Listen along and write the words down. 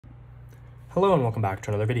Hello and welcome back to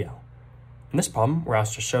another video. In this problem, we're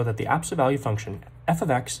asked to show that the absolute value function f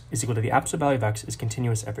of x is equal to the absolute value of x is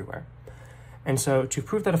continuous everywhere. And so to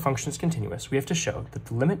prove that a function is continuous, we have to show that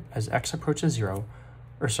the limit as x approaches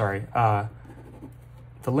the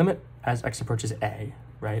limit as x approaches a,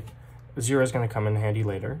 right? 0 is going to come in handy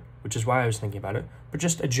later, which is why I was thinking about it, but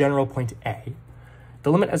just a general point a.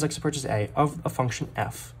 The limit as x approaches a of a function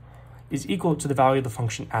f is equal to the value of the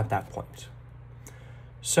function at that point.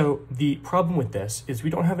 So the problem with this is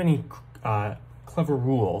we don't have any clever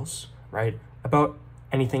rules, right, about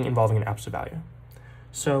anything involving an absolute value.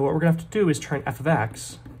 So what we're going to have to do is turn f of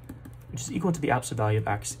x, which is equal to the absolute value of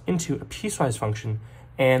x, into a piecewise function,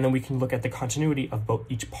 and then we can look at the continuity of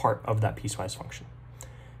each part of that piecewise function.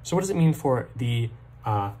 So what does it mean for the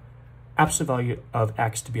absolute value of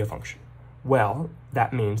x to be a function? Well,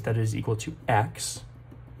 that means that it is equal to x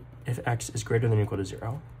if x is greater than or equal to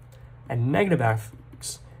 0, and negative x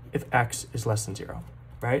if x is less than 0,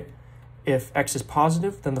 right? If x is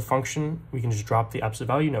positive, then the function, we can just drop the absolute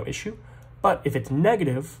value, no issue. But if it's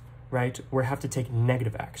negative, right, we have to take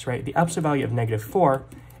negative x, right? The absolute value of negative 4,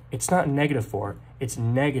 it's not negative 4, it's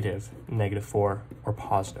negative 4 or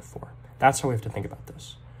positive 4. That's how we have to think about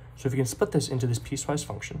this. So if we can split this into this piecewise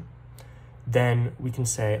function, then we can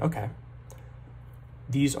say, okay,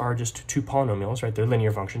 these are just two polynomials, right? They're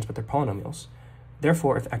linear functions, but they're polynomials.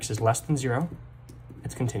 Therefore, if x is less than 0,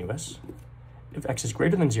 it's continuous. If x is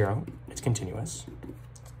greater than 0, it's continuous.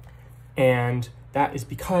 And that is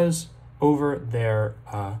because over their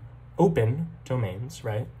open domains,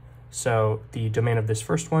 right? So the domain of this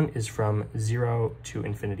first one is from 0 to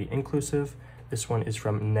infinity inclusive. This one is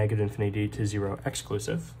from negative infinity to 0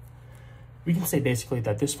 exclusive. We can say basically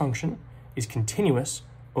that this function is continuous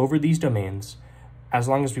over these domains as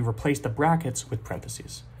long as we replace the brackets with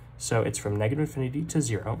parentheses. So it's from negative infinity to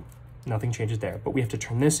 0. Nothing changes there, but we have to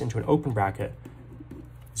turn this into an open bracket,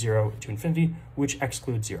 0 to infinity, which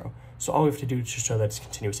excludes 0. So all we have to do to show that it's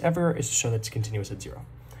continuous everywhere is to show that it's continuous at 0.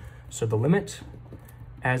 So the limit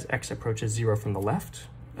as x approaches 0 from the left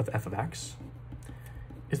of f of x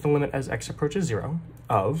is the limit as x approaches 0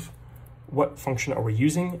 of what function are we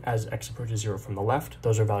using as x approaches 0 from the left?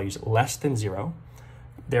 Those are values less than 0.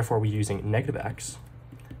 Therefore, we're using negative x.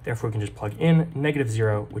 Therefore, we can just plug in negative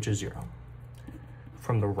 0, which is 0.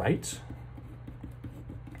 From the right,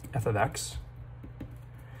 f of x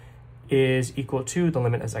is equal to the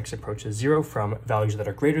limit as x approaches 0 from values that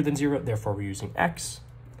are greater than 0. Therefore, we're using x.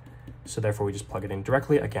 So therefore, we just plug it in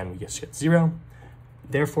directly. Again, we just get 0.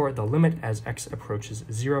 Therefore, the limit as x approaches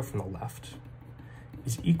 0 from the left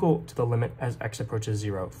is equal to the limit as x approaches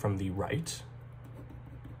 0 from the right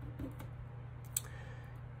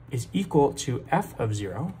is equal to f of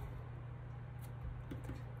 0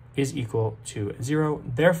 is equal to 0.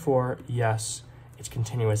 Therefore, yes, it's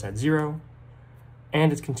continuous at 0,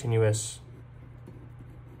 and it's continuous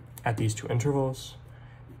at these two intervals.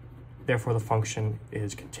 Therefore, the function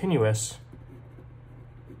is continuous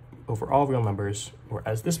over all real numbers, or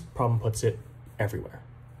as this problem puts it, everywhere.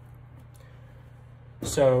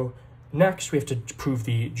 So next, we have to prove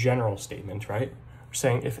the general statement, right? We're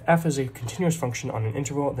saying if f is a continuous function on an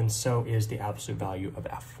interval, then so is the absolute value of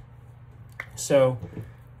f. So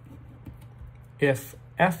if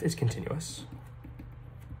f is continuous,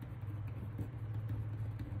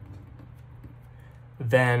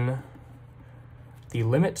 then the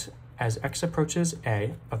limit as x approaches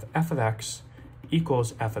a of f of x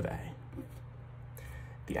equals f of a.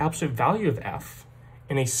 The absolute value of f,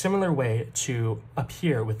 in a similar way to up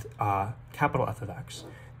here with capital F of x,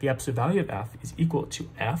 the absolute value of f is equal to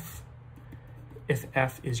f if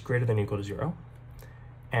f is greater than or equal to 0,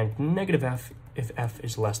 and negative f if f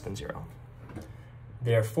is less than 0.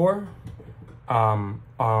 Therefore, on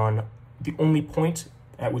the only point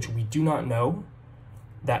at which we do not know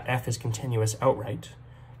that f is continuous outright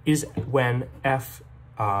is when f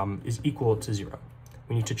is equal to 0.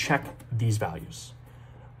 We need to check these values.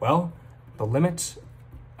 Well, the limit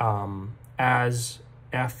as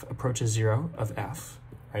f approaches 0 of f,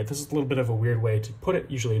 right? This is a little bit of a weird way to put it.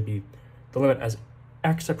 Usually it'd be the limit as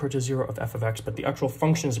x approaches 0 of f of x, but the actual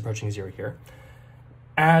function is approaching 0 here.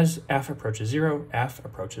 As f approaches 0, f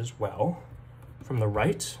approaches, well, from the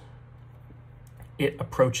right, it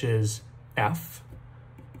approaches f.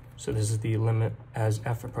 So this is the limit as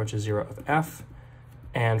f approaches 0 of f.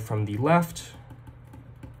 And from the left,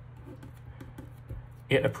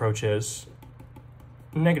 it approaches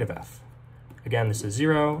negative f. Again, this is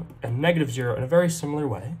 0 and negative 0 in a very similar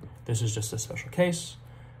way. This is just a special case.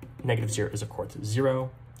 Negative 0 is, of course,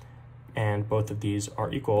 0. And both of these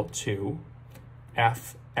are equal to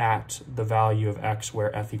f at the value of x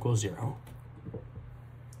where f equals 0.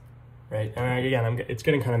 right? And again, it's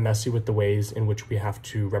getting kind of messy with the ways in which we have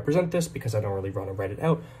to represent this because I don't really want to write it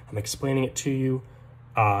out. I'm explaining it to you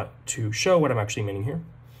to show what I'm actually meaning here.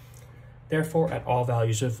 Therefore, at all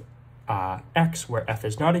values of x where f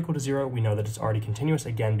is not equal to 0, we know that it's already continuous,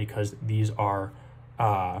 again, because these are,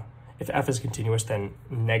 if f is continuous, then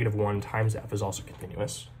 -1 times f is also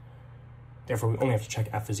continuous. Therefore, we only have to check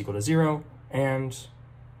f is equal to 0, and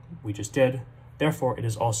we just did. Therefore, it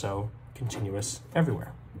is also continuous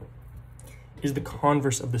everywhere. Is the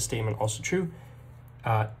converse of this statement also true?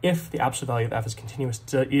 If the absolute value of f is continuous,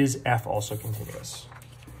 is f also continuous?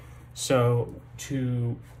 So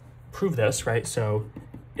to prove this, right, so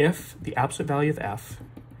if the absolute value of f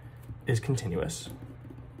is continuous,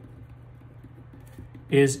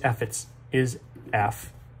 is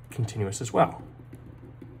f continuous as well?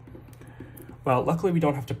 Well, luckily we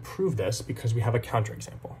don't have to prove this because we have a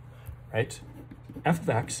counterexample, right? F of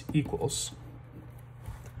x equals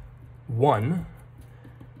 1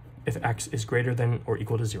 if x is greater than or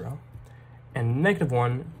equal to 0, and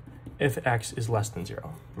 -1 if x is less than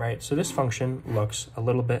 0, right? So this function looks a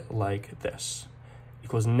little bit like this.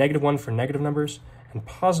 Equals -1 for negative numbers and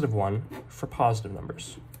 +1 for positive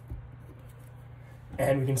numbers.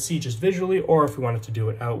 And we can see just visually, or if we wanted to do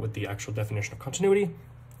it out with the actual definition of continuity,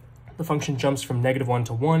 the function jumps from -1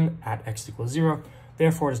 to 1 at x equals 0,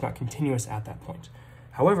 therefore it is not continuous at that point.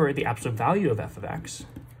 However, the absolute value of f of x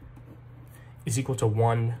is equal to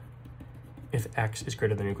 1 if x is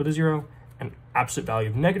greater than or equal to 0, and absolute value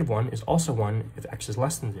of -1 is also 1 if x is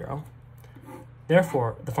less than 0.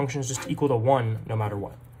 Therefore, the function is just equal to 1 no matter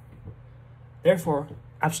what. Therefore,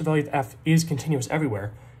 absolute value of f is continuous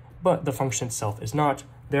everywhere, but the function itself is not.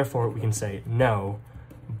 Therefore, we can say no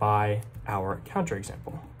by our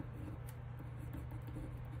counterexample.